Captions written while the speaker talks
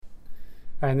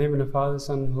In the name of the Father,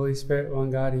 Son, and Holy Spirit,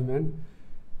 one God, amen.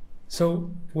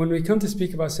 So when we come to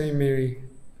speak about Saint Mary,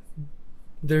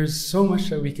 there's so much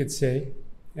that we could say,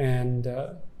 and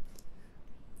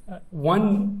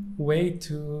one way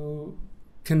to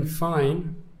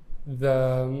confine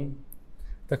the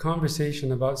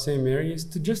conversation about Saint Mary is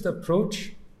to just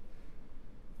approach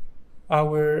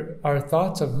our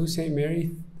thoughts of who Saint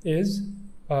Mary is,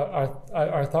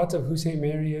 our thoughts of who Saint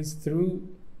Mary is through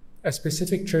a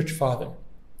specific church father.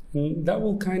 And that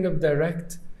will kind of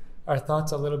direct our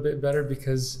thoughts a little bit better,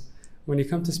 because when you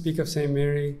come to speak of Saint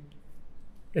Mary,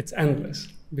 it's endless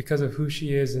because of who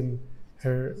she is and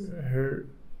her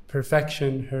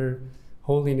perfection, her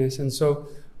holiness. And so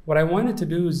what I wanted to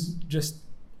do is just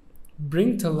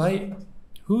bring to light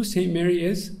who Saint Mary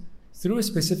is through a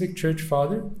specific church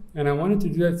father, and I wanted to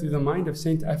do that through the mind of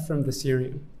Saint Ephraim the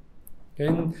Syrian.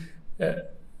 And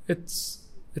it's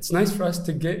nice for us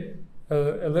to get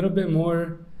a little bit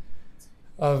more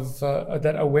of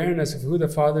that awareness of who the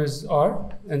fathers are.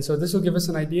 And so this will give us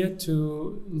an idea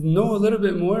to know a little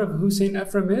bit more of who Saint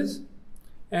Ephraim is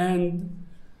and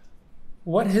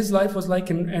what his life was like,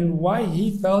 and why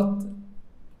he felt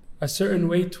a certain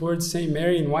way towards Saint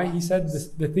Mary, and why he said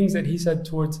the things that he said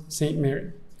towards Saint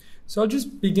Mary. So I'll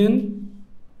just begin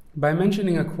by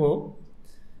mentioning a quote.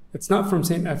 It's not from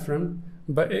Saint Ephraim,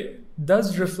 but it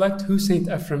does reflect who Saint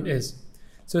Ephraim is.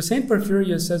 So Saint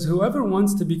Porphyrius says, "Whoever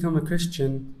wants to become a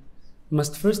Christian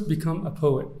must first become a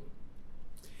poet."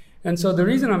 And so the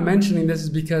reason I'm mentioning this is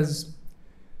because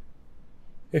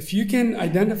if you can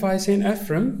identify Saint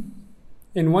Ephraim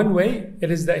in one way, it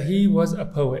is that he was a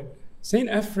poet. Saint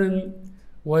Ephraim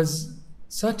was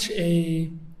such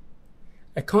a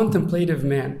contemplative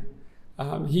man.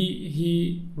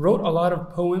 He wrote a lot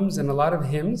of poems and a lot of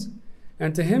hymns,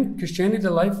 and to him, Christianity,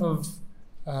 the life of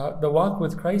the walk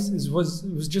with Christ,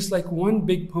 was just like one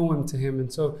big poem to him.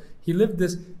 And so he lived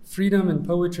this freedom and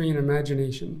poetry and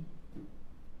imagination.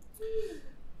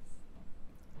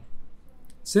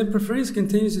 Saint Porphyrius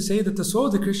continues to say that the soul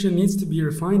of the Christian needs to be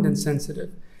refined and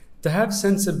sensitive, to have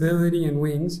sensibility and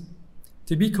wings,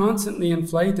 to be constantly in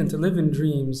flight and to live in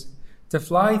dreams, to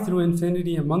fly through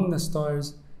infinity among the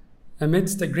stars,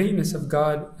 amidst the greatness of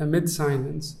God, amid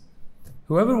silence.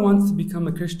 Whoever wants to become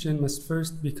a Christian must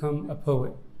first become a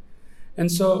poet.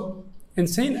 And so in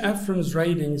Saint Ephraim's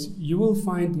writings, you will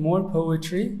find more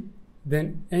poetry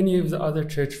than any of the other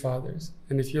church fathers.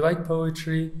 And if you like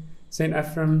poetry, Saint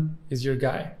Ephraim is your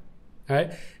guy. All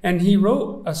right? And he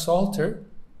wrote a psalter,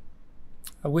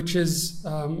 which is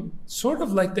sort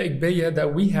of like the Igbeya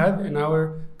that we have in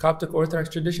our Coptic Orthodox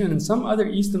tradition, and some other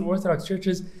Eastern Orthodox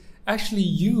churches actually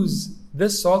use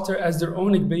this psalter as their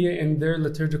own Igbeya in their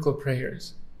liturgical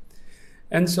prayers.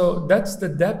 And so that's the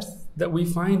depth that we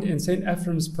find in Saint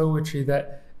Ephraim's poetry,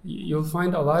 that you'll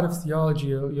find a lot of theology,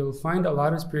 you'll find a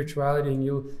lot of spirituality, and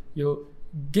you'll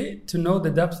get to know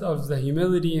the depth of the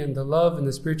humility and the love and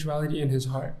the spirituality in his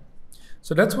heart.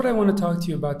 So that's what I want to talk to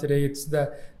you about today. It's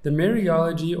the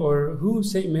Mariology, or who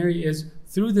Saint Mary is,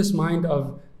 through this mind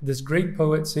of this great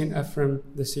poet, Saint Ephraim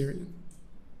the Syrian.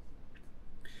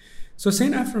 So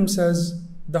Saint Ephraim says,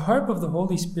 "The harp of the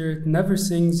Holy Spirit never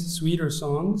sings sweeter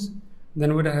songs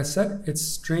than when it has set its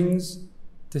strings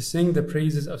to sing the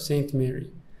praises of Saint Mary."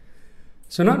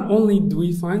 So not only do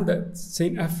we find that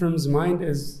Saint Ephraim's mind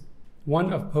is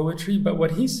one of poetry, but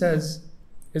what he says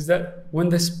is that when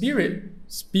the Spirit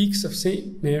speaks of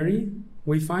Saint Mary,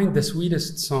 we find the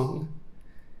sweetest song,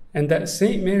 and that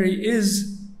Saint Mary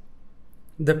is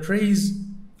the praise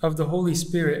of the Holy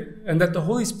Spirit, and that the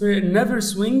Holy Spirit never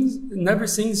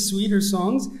sings sweeter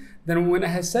songs than when it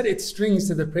has set its strings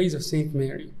to the praise of Saint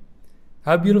Mary.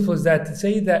 How beautiful is that, to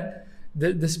say that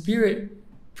the Spirit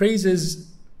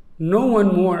praises no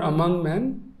one more among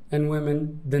men and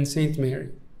women than Saint Mary.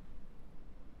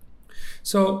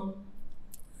 So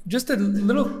just a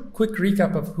little quick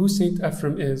recap of who Saint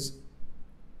Ephraim is.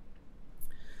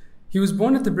 He was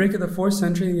born at the break of the 4th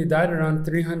century, and he died around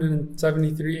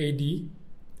 373 AD.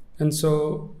 And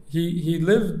so he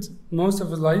lived most of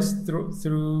his life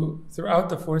throughout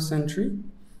the 4th century.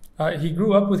 He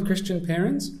grew up with Christian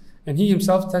parents, and he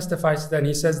himself testifies to that. And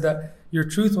he says that your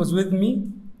truth was with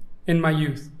me in my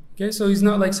youth. Okay, so he's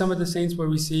not like some of the saints where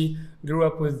we see grew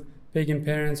up with pagan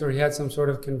parents or he had some sort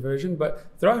of conversion, but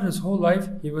throughout his whole life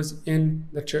he was in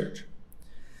the church.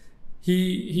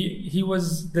 He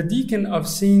was the deacon of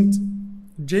Saint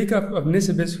Jacob of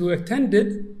Nisibis, who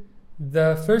attended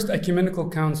the First Ecumenical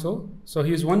Council. So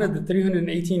he was one of the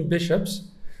 318 bishops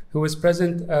who was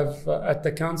present at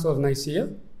the Council of Nicaea.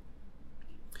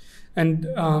 And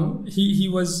he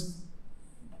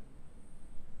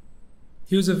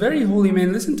He was a very holy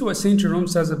man. Listen to what St. Jerome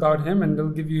says about him, and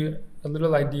it'll give you a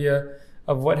little idea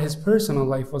of what his personal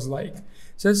life was like. It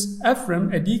says,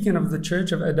 Ephraim, a deacon of the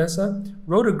church of Edessa,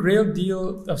 wrote a great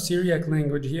deal of Syriac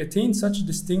language. He attained such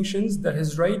distinctions that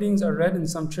his writings are read in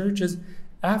some churches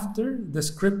after the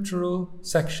scriptural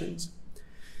sections.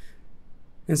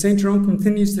 And St. Jerome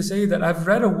continues to say that I've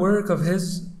read a work of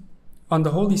his on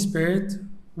the Holy Spirit,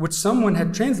 which someone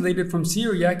had translated from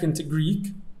Syriac into Greek,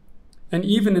 and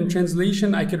even in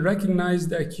translation I could recognize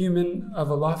the acumen of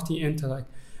a lofty intellect.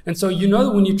 And so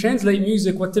when you translate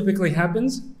music, what typically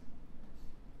happens?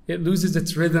 It loses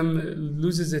its rhythm, it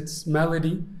loses its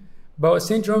melody. But what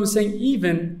St. Jerome is saying,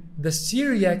 even the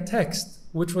Syriac text,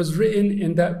 which was written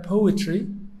in that poetry,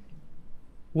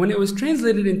 when it was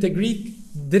translated into Greek,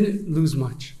 didn't lose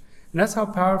much. And that's how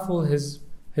powerful his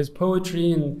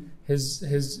poetry and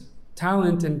his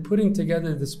talent in putting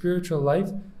together the spiritual life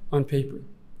on paper.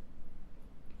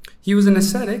 He was an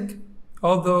ascetic,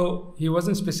 although he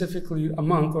wasn't specifically a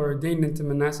monk or ordained into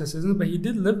monasticism, but he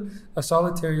did live a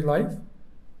solitary life.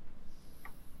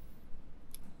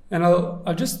 And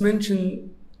I'll just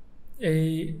mention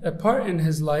a part in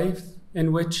his life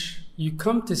in which you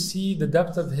come to see the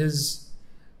depth of his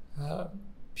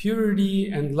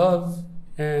purity and love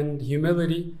and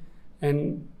humility,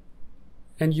 and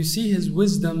you see his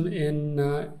wisdom in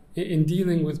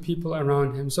dealing with people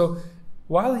around him. So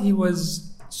while he was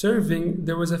serving,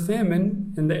 there was a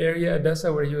famine in the area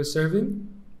Edessa where he was serving,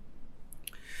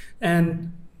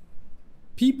 and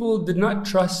people did not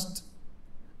trust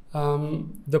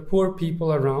the poor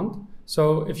people around.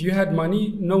 So if you had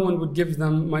money, no one would give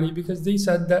them money because they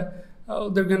said that, oh,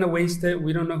 they're going to waste it,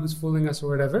 we don't know who's fooling us or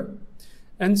whatever.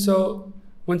 And so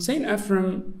when St.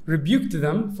 Ephraim rebuked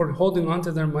them for holding on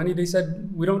to their money, they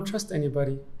said, we don't trust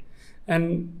anybody.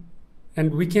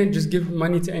 And we can't just give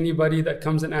money to anybody that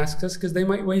comes and asks us because they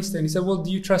might waste it. And he said, well, do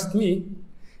you trust me?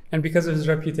 And because of his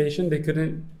reputation, they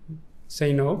couldn't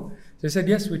say no. So they said,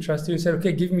 yes, we trust you. He said,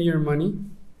 okay, give me your money,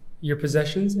 your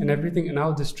possessions and everything, and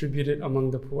I'll distribute it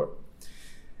among the poor.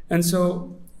 And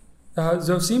so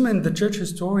Zosiman, the church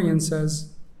historian,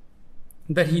 says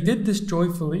that he did this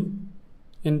joyfully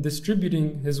in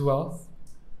distributing his wealth,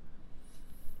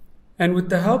 and with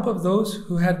the help of those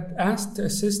who had asked to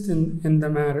assist in the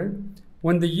matter.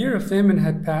 When the year of famine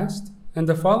had passed, and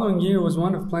the following year was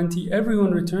one of plenty,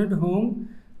 everyone returned home,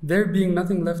 there being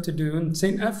nothing left to do. And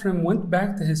St. Ephraim went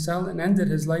back to his cell and ended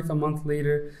his life a month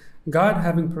later, God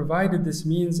having provided this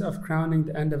means of crowning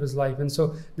the end of his life. And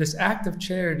so this act of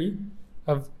charity,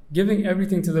 of giving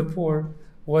everything to the poor,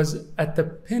 was at the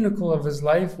pinnacle of his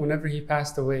life whenever he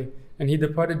passed away. And he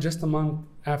departed just a month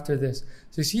after this.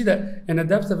 So you see that in the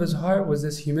depth of his heart was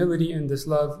this humility and this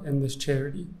love and this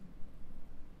charity.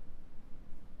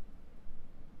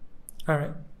 All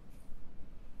right.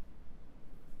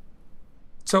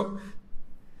 So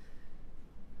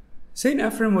St.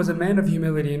 Ephraim was a man of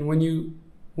humility, and when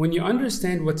you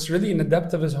understand what's really in the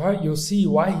depth of his heart, you'll see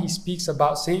why he speaks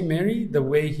about St. Mary the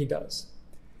way he does.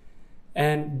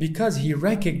 And because he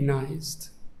recognized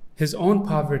his own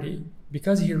poverty,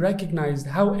 because he recognized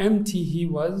how empty he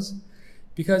was,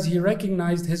 because he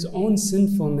recognized his own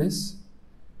sinfulness,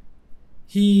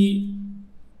 he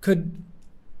could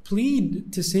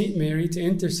plead to St. Mary to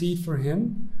intercede for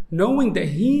him, knowing that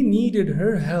he needed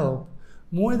her help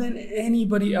more than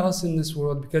anybody else in this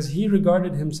world, because he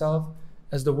regarded himself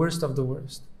as the worst of the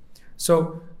worst.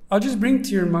 So I'll just bring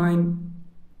to your mind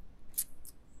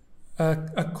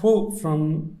a quote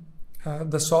from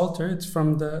the Psalter. It's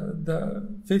from the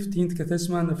 15th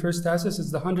Kathisma and the first Tassis.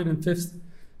 It's the 105th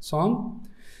Psalm.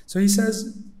 So he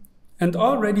says, "And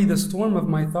already the storm of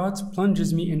my thoughts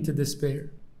plunges me into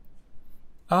despair.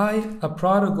 I, a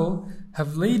prodigal,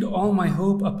 have laid all my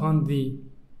hope upon thee.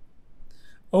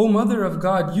 O Mother of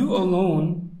God, you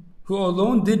alone, who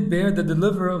alone did bear the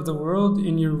deliverer of the world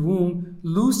in your womb,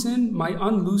 loosen my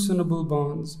unloosenable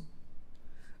bonds.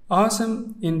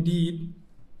 Awesome indeed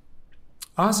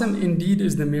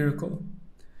is the miracle,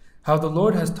 how the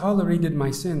Lord has tolerated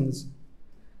my sins.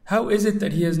 How is it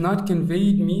that he has not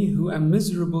conveyed me, who am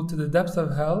miserable, to the depth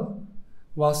of hell,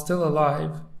 while still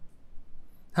alive?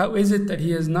 How is it that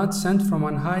he has not sent from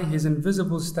on high his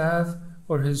invisible staff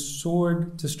or his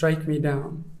sword to strike me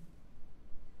down?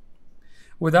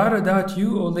 Without a doubt,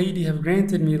 you, O Lady, have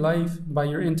granted me life by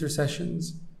your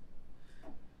intercessions.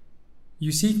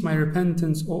 You seek my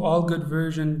repentance, O all good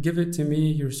Virgin, give it to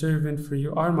me, your servant, for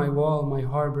you are my wall, my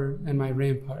harbor, and my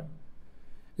rampart."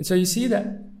 And so you see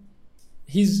that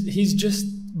he's just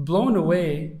blown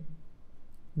away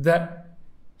that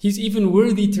he's even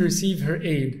worthy to receive her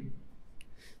aid.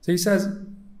 So he says,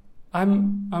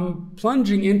 I'm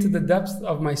plunging into the depths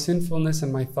of my sinfulness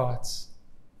and my thoughts.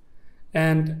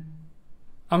 And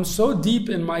I'm so deep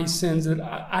in my sins that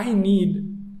I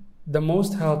need the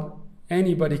most help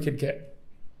anybody could get.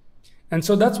 And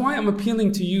so that's why I'm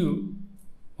appealing to you,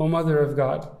 O Mother of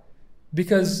God,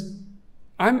 because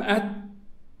I'm at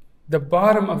the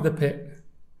bottom of the pit.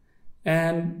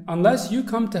 And unless you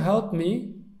come to help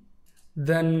me,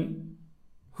 then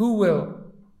who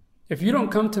will? If you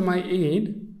don't come to my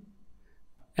aid,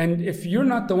 and if you're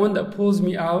not the one that pulls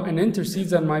me out and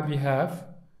intercedes on my behalf,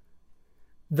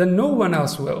 then no one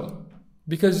else will,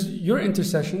 because your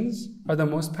intercessions are the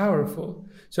most powerful.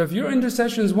 So if your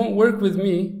intercessions won't work with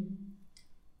me,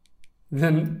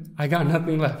 then I got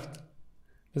nothing left.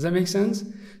 Does that make sense?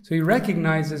 So he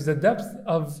recognizes the depth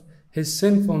of his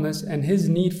sinfulness and his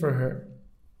need for her.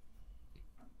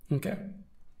 Okay.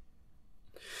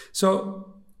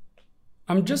 So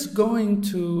I'm just going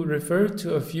to refer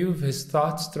to a few of his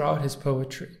thoughts throughout his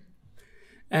poetry.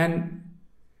 And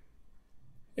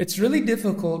it's really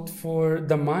difficult for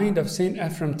the mind of Saint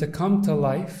Ephraim to come to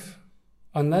life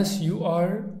unless you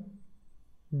are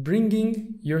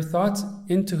bringing your thoughts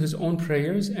into his own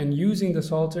prayers and using the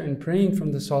Psalter and praying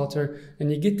from the Psalter,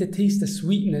 and you get to taste the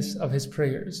sweetness of his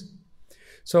prayers.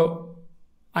 So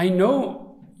I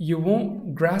know you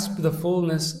won't grasp the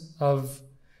fullness of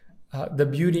the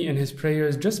beauty in his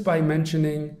prayers just by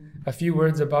mentioning a few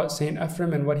words about Saint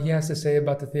Ephraim and what he has to say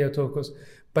about the Theotokos.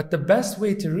 But the best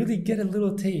way to really get a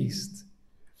little taste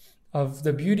of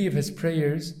the beauty of his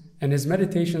prayers and his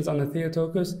meditations on the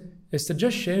Theotokos is to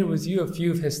just share with you a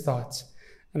few of his thoughts.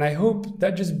 And I hope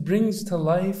that just brings to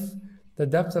life the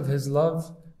depth of his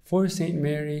love for Saint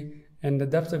Mary and the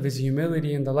depth of his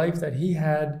humility and the life that he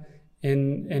had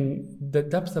in the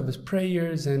depth of his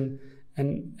prayers and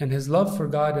his love for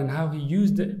God, and how he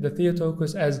used the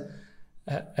Theotokos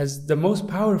as the most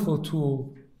powerful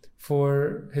tool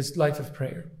for his life of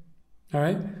prayer. All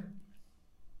right?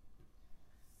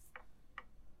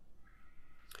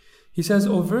 He says,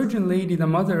 O Virgin Lady, the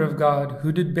Mother of God,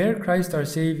 who did bear Christ our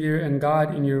Savior and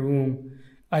God in your womb,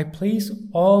 I place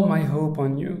all my hope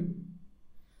on you.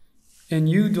 In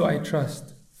you do I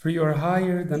trust, for you are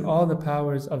higher than all the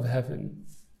powers of heaven.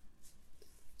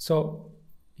 So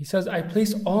he says, I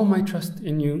place all my trust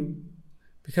in you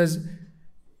because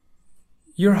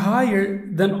you're higher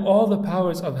than all the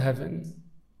powers of heaven.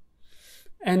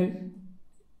 And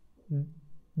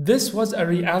this was a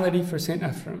reality for Saint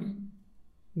Ephraim,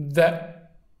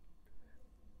 that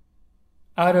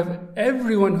out of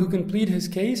everyone who can plead his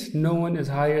case, no one is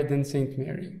higher than Saint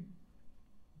Mary.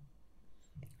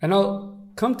 And I'll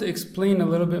come to explain a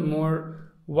little bit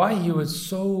more why he was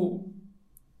so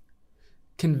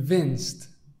convinced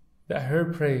that her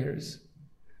prayers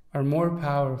are more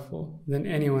powerful than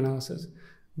anyone else's.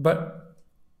 But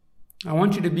I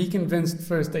want you to be convinced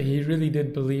first that he really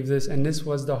did believe this, and this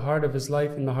was the heart of his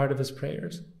life and the heart of his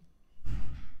prayers.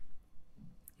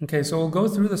 Okay, so we'll go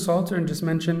through the Psalter and just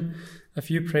mention a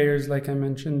few prayers, like I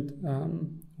mentioned,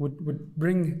 would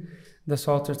bring the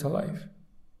Psalter to life.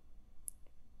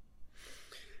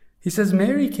 He says,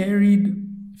 Mary carried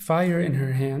fire in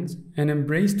her hands and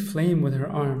embraced flame with her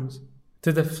arms.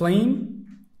 To the flame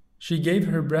she gave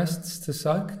her breasts to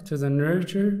suck, to the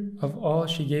nurture of all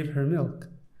she gave her milk.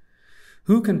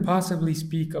 Who can possibly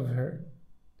speak of her?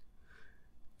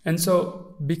 And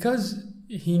so, because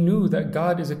he knew that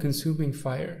God is a consuming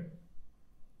fire,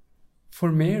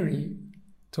 for Mary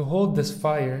to hold this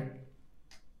fire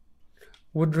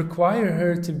would require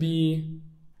her to be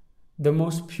the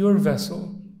most pure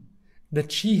vessel,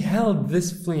 that she held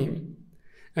this flame.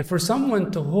 And for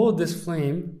someone to hold this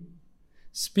flame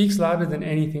speaks louder than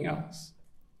anything else,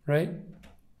 right?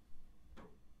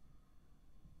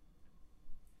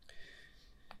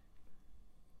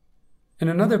 In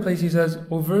another place he says,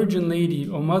 O Virgin Lady,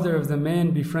 O Mother of the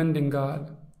man befriending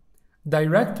God,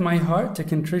 direct my heart to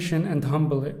contrition and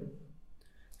humble it.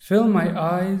 Fill my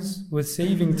eyes with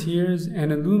saving tears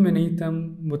and illuminate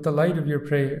them with the light of your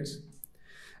prayers,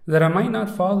 that I might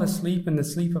not fall asleep in the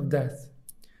sleep of death.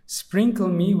 Sprinkle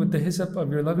me with the hyssop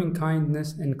of your loving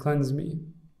kindness and cleanse me.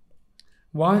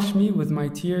 Wash me with my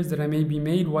tears that I may be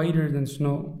made whiter than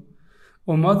snow.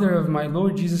 O Mother of my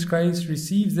Lord Jesus Christ,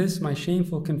 receive this my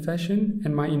shameful confession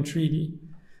and my entreaty.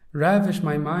 Ravish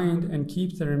my mind and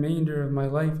keep the remainder of my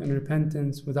life in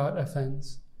repentance without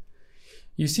offense.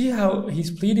 You see how he's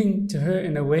pleading to her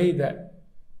in a way that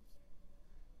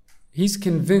he's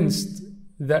convinced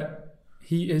that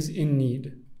he is in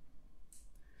need.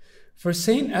 For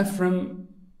Saint Ephraim,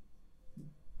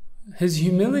 his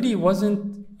humility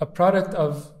wasn't a product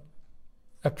of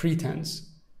a pretense.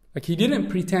 Like, he didn't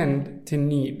pretend to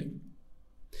need.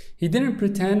 He didn't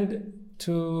pretend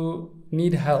to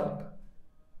need help.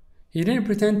 He didn't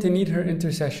pretend to need her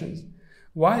intercessions.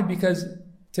 Why? Because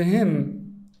to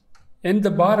him, in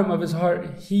the bottom of his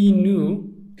heart, he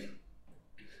knew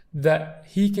that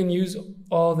he can use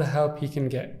all the help he can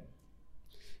get.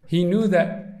 He knew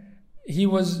that he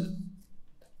was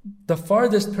the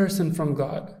farthest person from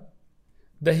God,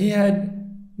 that he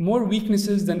had more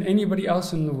weaknesses than anybody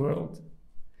else in the world.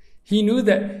 He knew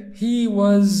that he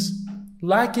was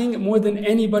lacking more than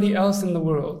anybody else in the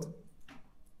world.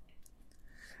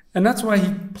 And that's why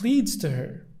he pleads to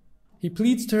her. He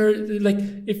pleads to her, like,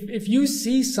 if you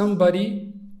see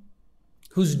somebody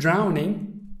who's drowning,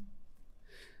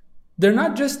 they're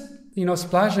not just,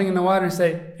 splashing in the water and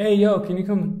say, hey, yo, can you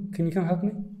come help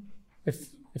me?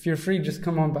 If you're free, just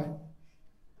come on by.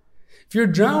 If you're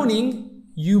drowning,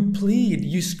 you plead,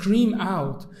 you scream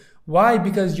out. Why?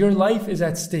 Because your life is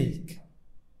at stake.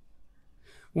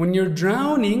 When you're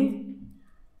drowning,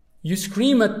 you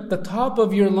scream at the top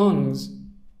of your lungs.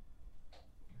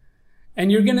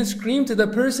 And you're going to scream to the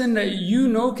person that you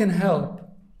know can help.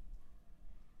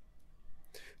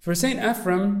 For Saint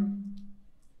Ephraim,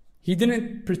 he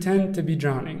didn't pretend to be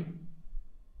drowning.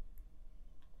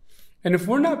 And if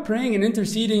we're not praying and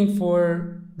interceding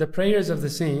for the prayers of the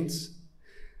saints,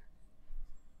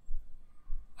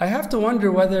 I have to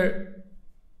wonder whether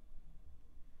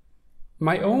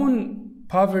my own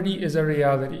poverty is a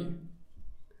reality.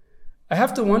 I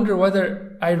have to wonder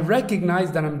whether I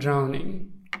recognize that I'm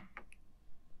drowning.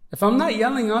 If I'm not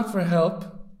yelling out for help,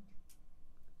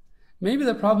 maybe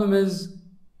the problem is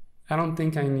I don't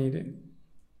think I need it.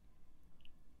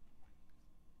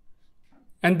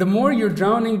 And the more you're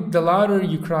drowning, the louder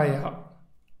you cry out.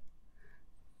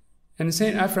 And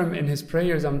Saint Ephraim, in his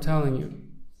prayers, I'm telling you,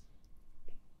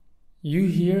 you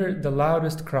hear the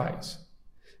loudest cries,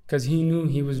 because he knew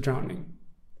he was drowning.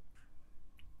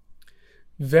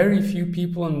 Very few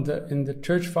people in the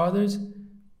church fathers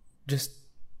just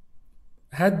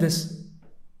had this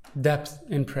depth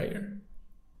in prayer.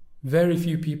 Very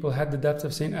few people had the depth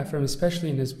of Saint Ephraim, especially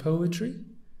in his poetry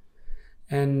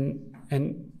and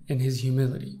in his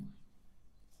humility.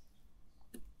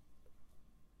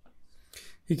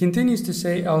 He continues to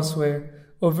say elsewhere,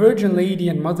 O Virgin Lady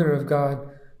and Mother of God,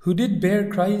 who did bear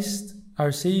Christ,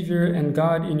 our Savior and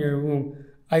God in your womb,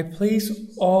 I place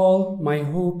all my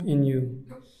hope in you.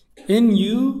 In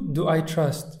you do I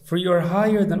trust, for you are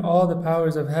higher than all the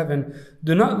powers of heaven.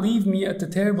 Do not leave me at the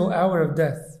terrible hour of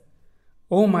death.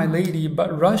 O my Lady,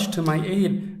 but rush to my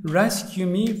aid. Rescue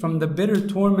me from the bitter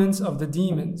torments of the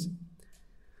demons.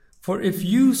 For if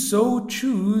you so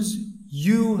choose,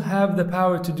 you have the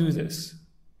power to do this.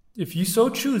 If you so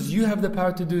choose, you have the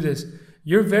power to do this.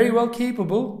 You're very well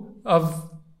capable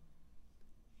of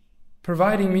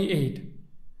providing me aid.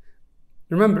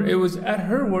 Remember, it was at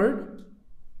her word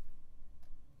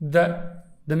that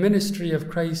the ministry of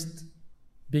Christ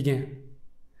began.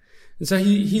 And so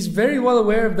he's very well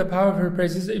aware of the power of her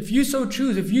praise. He says, if you so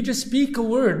choose, if you just speak a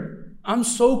word, I'm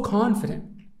so confident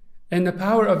in the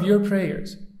power of your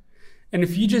prayers. And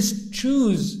if you just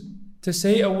choose to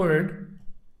say a word,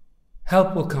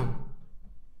 help will come.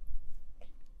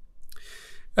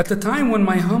 At the time when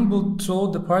my humble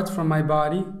soul departs from my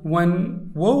body,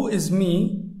 when woe is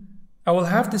me, I will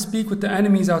have to speak with the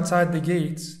enemies outside the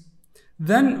gates.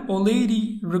 Then, O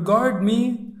Lady, regard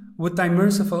me with thy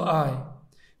merciful eye.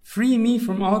 Free me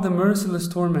from all the merciless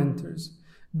tormentors.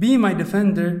 Be my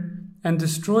defender and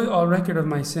destroy all record of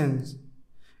my sins.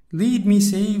 Lead me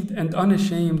saved and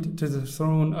unashamed to the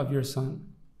throne of your Son.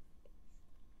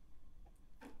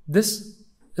 This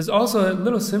is also a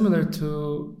little similar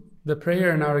to the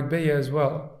prayer in our Igbeya as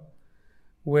well,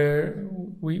 where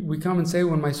we come and say,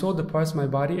 when my soul departs my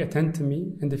body, attend to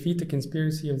me and defeat the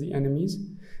conspiracy of the enemies,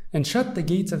 and shut the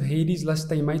gates of Hades, lest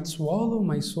they might swallow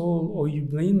my soul, O you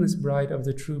blameless bride of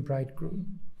the true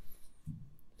bridegroom.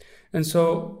 And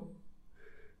so,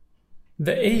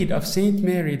 the aid of Saint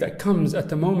Mary that comes at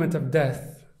the moment of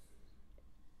death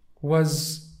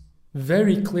was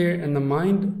very clear in the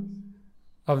mind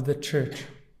of the church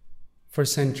for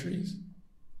centuries.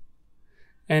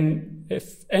 And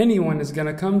if anyone is going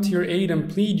to come to your aid and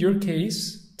plead your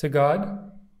case to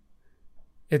God,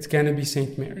 it's going to be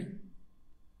Saint Mary.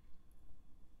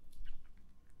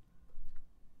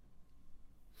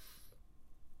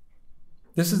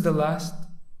 This is the last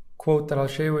quote that I'll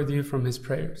share with you from his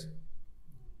prayers.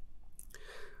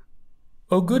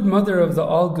 O good Mother of the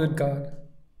all-good God,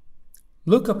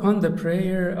 look upon the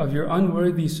prayer of your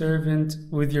unworthy servant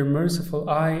with your merciful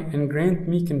eye and grant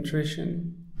me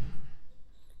contrition.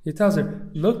 He tells her,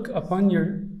 look upon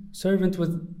your servant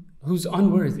who's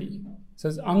unworthy. He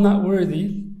says, I'm not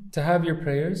worthy to have your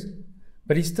prayers,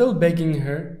 but he's still begging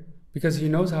her because he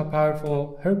knows how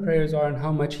powerful her prayers are and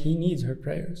how much he needs her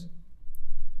prayers.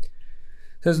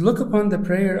 It says, look upon the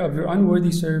prayer of your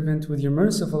unworthy servant with your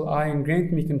merciful eye and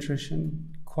grant me contrition,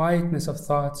 quietness of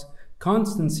thoughts,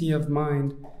 constancy of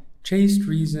mind, chaste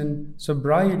reason,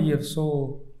 sobriety of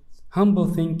soul, humble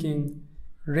thinking,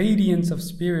 radiance of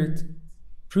spirit,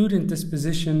 prudent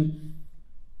disposition,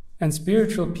 and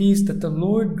spiritual peace that the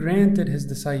Lord granted his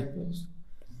disciples.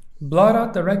 Blot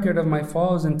out the record of my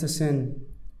falls into sin.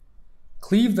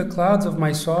 Cleave the clouds of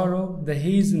my sorrow, the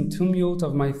haze and tumult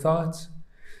of my thoughts.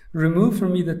 Remove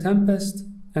from me the tempest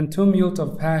and tumult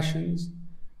of passions.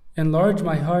 Enlarge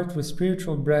my heart with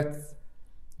spiritual breadth.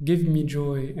 Give me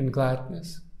joy and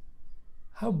gladness.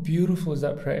 How beautiful is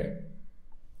that prayer?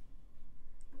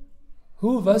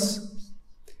 Who of us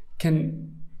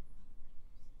can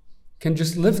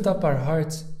just lift up our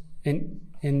hearts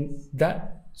in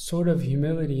that sort of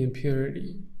humility and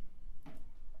purity,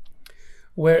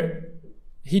 where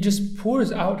he just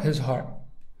pours out his heart?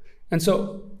 And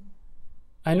so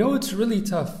I know it's really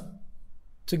tough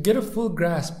to get a full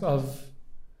grasp of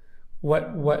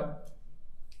what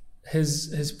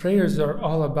his prayers are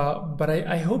all about, but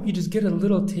I hope you just get a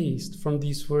little taste from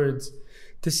these words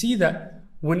to see that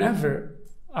whenever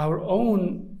our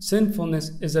own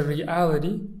sinfulness is a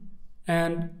reality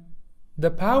and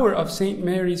the power of Saint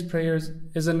Mary's prayers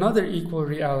is another equal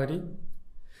reality,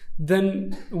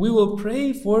 then we will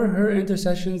pray for her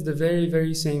intercessions the very,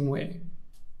 very same way.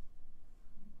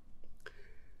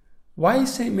 Why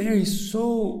is Saint Mary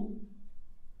so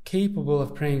capable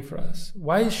of praying for us?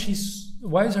 Why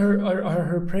is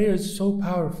her prayers so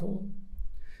powerful?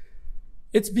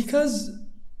 It's because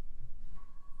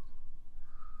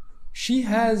she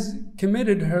has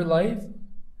committed her life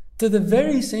to the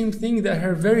very same thing that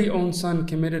her very own son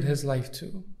committed his life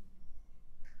to.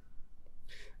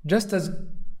 Just as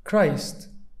Christ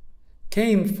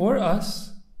came for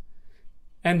us,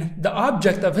 and the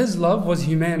object of his love was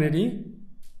humanity,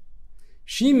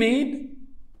 she made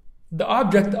the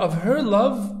object of her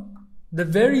love the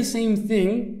very same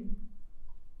thing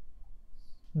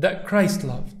that Christ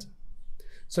loved.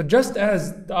 So just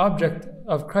as the object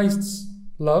of Christ's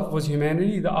love was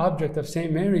humanity, the object of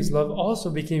St. Mary's love also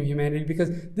became humanity, because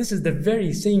this is the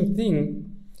very same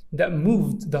thing that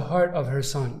moved the heart of her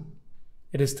son.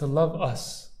 It is to love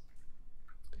us.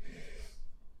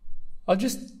 I'll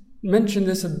just mention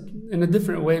this in a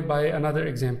different way by another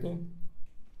example.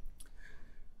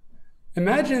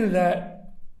 Imagine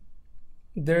that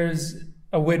there's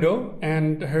a widow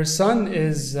and her son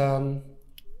is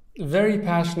very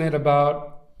passionate about,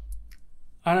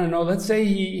 I don't know, let's say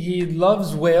he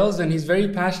loves whales and he's very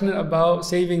passionate about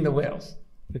saving the whales,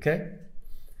 okay?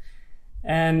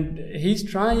 And he's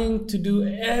trying to do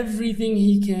everything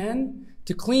he can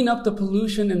to clean up the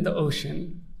pollution in the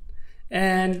ocean.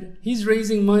 And he's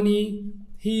raising money,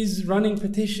 he's running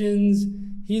petitions,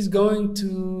 he's going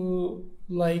to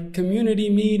community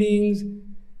meetings,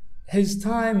 his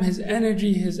time, his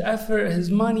energy, his effort, his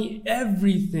money,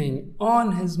 everything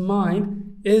on his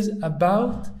mind is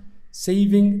about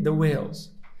saving the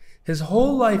whales. His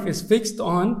whole life is fixed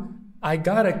on, I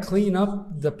gotta clean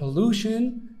up the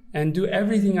pollution and do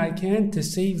everything I can to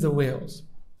save the whales.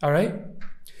 All right?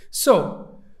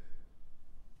 So,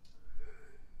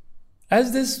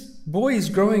 as this boy is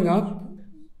growing up,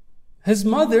 his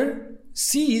mother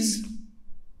sees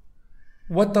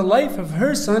what the life of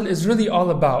her son is really all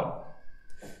about.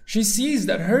 She sees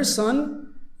that her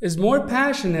son is more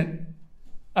passionate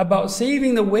about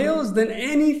saving the whales than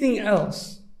anything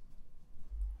else.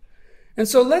 And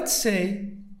so let's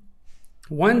say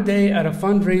one day at a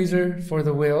fundraiser for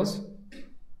the whales,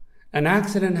 an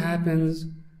accident happens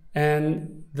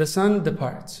and the son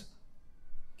departs.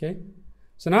 Okay?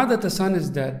 So now that the son is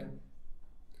dead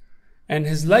and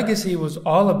his legacy was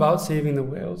all about saving the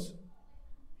whales,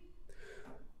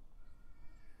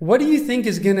 what do you think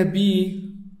is going to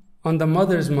be on the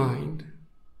mother's mind?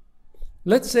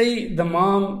 Let's say the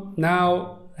mom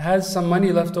now has some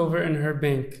money left over in her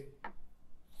bank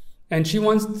and she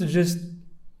wants to just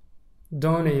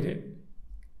donate it.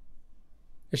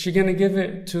 Is she going to give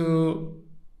it to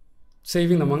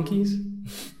saving the monkeys?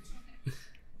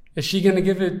 Is she going to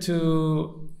give it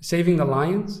to saving the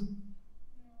lions?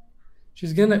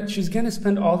 She's gonna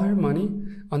spend all her money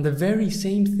on the very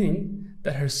same thing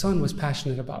that her son was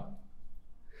passionate about.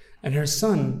 And her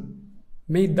son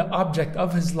made the object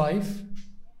of his life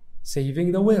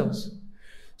saving the whales.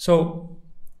 So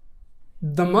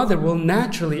the mother will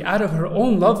naturally, out of her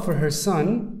own love for her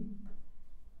son,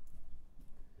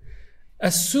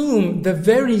 assume the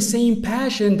very same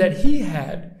passion that he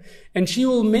had, and she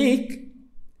will make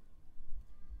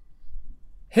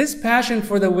his passion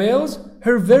for the whales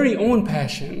her very own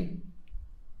passion.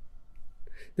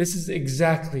 This is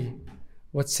exactly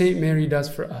what Saint Mary does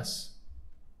for us.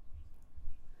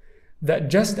 That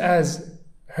just as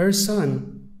her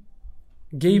son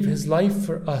gave his life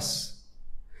for us,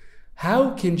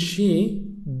 how can she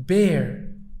bear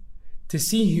to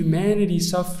see humanity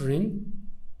suffering,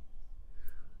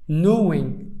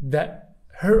 knowing that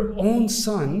her own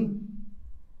son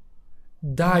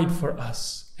died for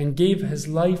us and gave his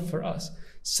life for us,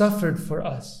 suffered for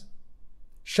us,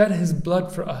 shed his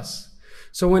blood for us?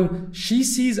 So when she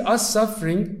sees us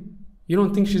suffering, you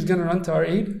don't think she's going to run to our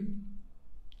aid?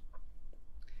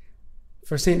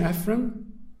 For Saint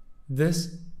Ephraim,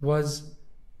 this was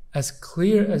as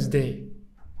clear as day.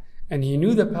 And he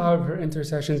knew the power of her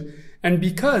intercessions. And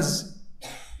because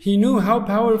he knew how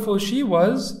powerful she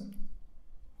was,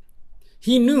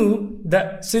 he knew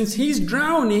that since he's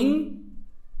drowning,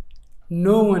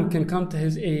 no one can come to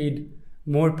his aid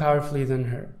more powerfully than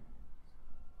her.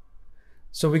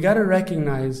 So we got to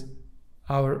recognize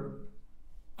our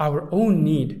own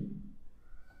need.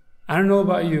 I don't know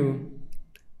about you,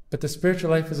 but the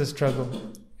spiritual life is a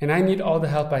struggle, and I need all the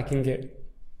help I can get.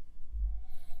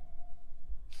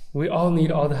 We all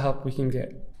need all the help we can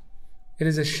get. It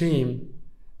is a shame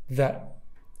that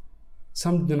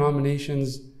some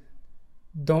denominations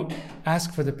don't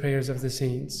ask for the prayers of the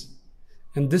saints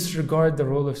and disregard the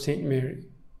role of Saint Mary.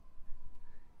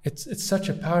 It's such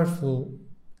a powerful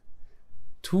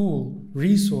tool,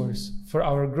 resource for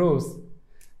our growth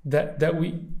that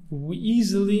we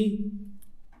easily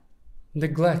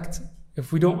neglect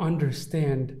if we don't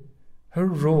understand her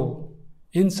role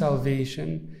in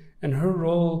salvation and her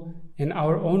role in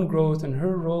our own growth and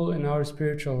her role in our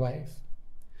spiritual life.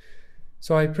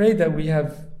 So I pray that we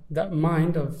have that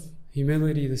mind of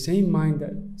humility, the same mind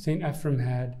that Saint Ephraim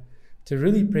had, to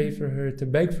really pray for her, to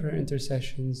beg for her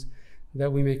intercessions,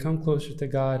 that we may come closer to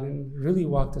God and really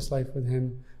walk this life with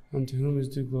him, unto whom is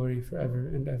due glory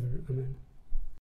forever and ever. Amen.